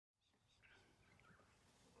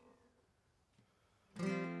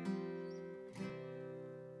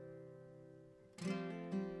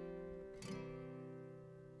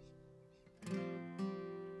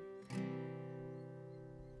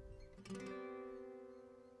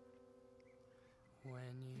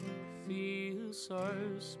feel so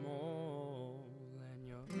small, and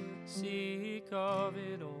you're sick of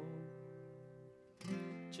it all.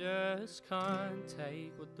 Just can't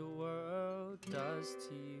take what the world does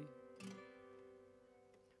to you.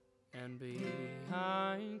 And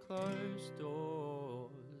behind closed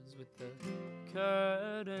doors, with the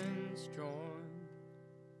curtains drawn,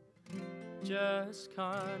 just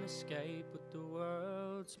can't escape what the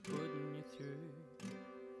world's putting you through.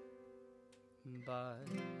 But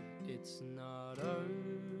it's not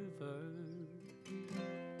over,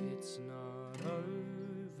 it's not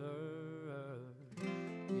over,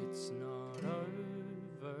 it's not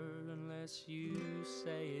over unless you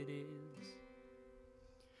say it is.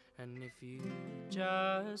 And if you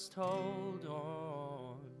just hold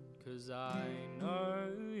on, 'cause I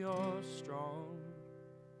know you're strong.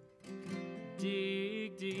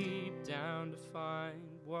 Dig deep down to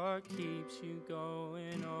find what keeps you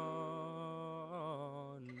going on.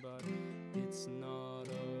 But it's not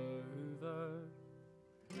over,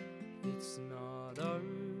 it's not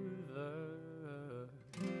over,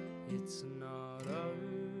 it's not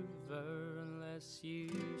over unless you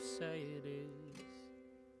say it is.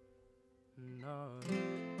 No.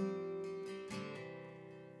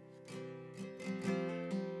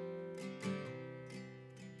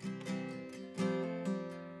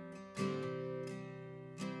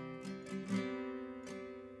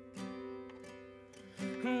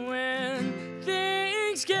 When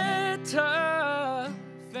things get tough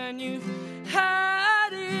and you've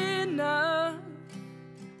had enough,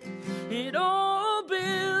 it all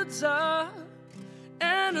builds up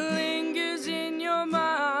and lingers in your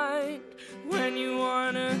mind. When you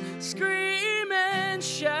wanna scream and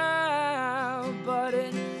shout, but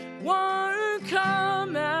it won't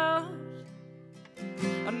come out.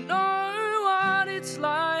 I know what it's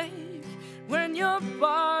like when you're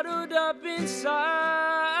bottled up inside.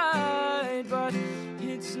 But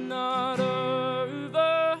it's not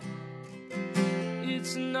over,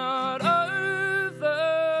 it's not over,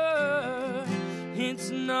 it's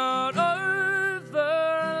not over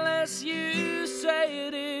unless you say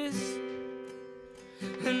it is.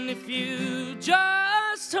 And if you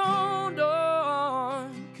just hold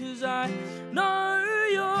on, 'cause I know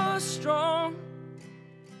you're strong.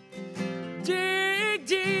 Dig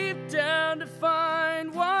deep down to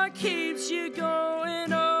find what keeps you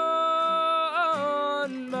going on.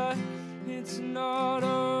 But it's not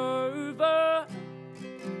over,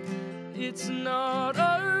 it's not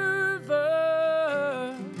over,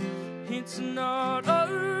 it's not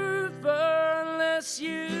over unless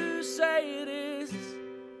you say it is.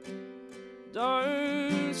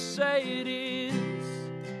 Don't say it is.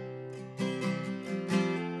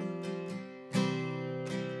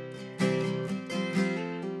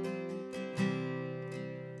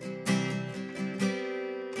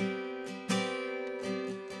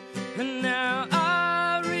 And now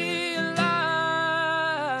I realize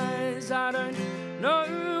I don't know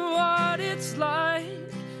what it's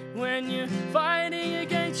like when you're fighting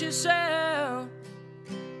against yourself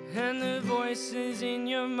and the voices in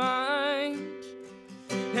your mind.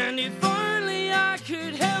 And if only I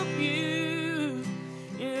could help you,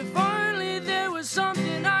 if only there was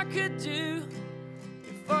something I could do,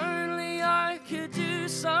 if only I could do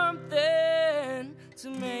something to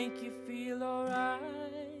make you feel alright.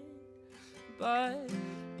 But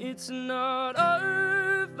it's not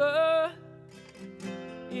over,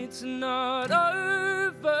 it's not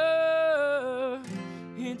over,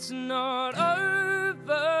 it's not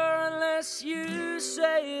over unless you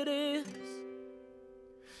say it is.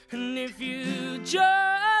 And if you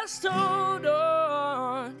just hold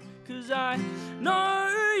on, 'cause I know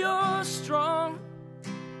you're strong.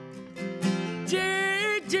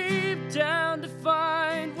 Dig deep down to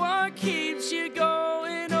find what keeps you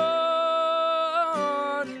going on.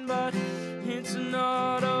 But it's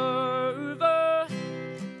not over,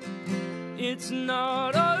 it's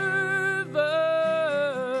not over,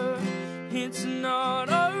 it's not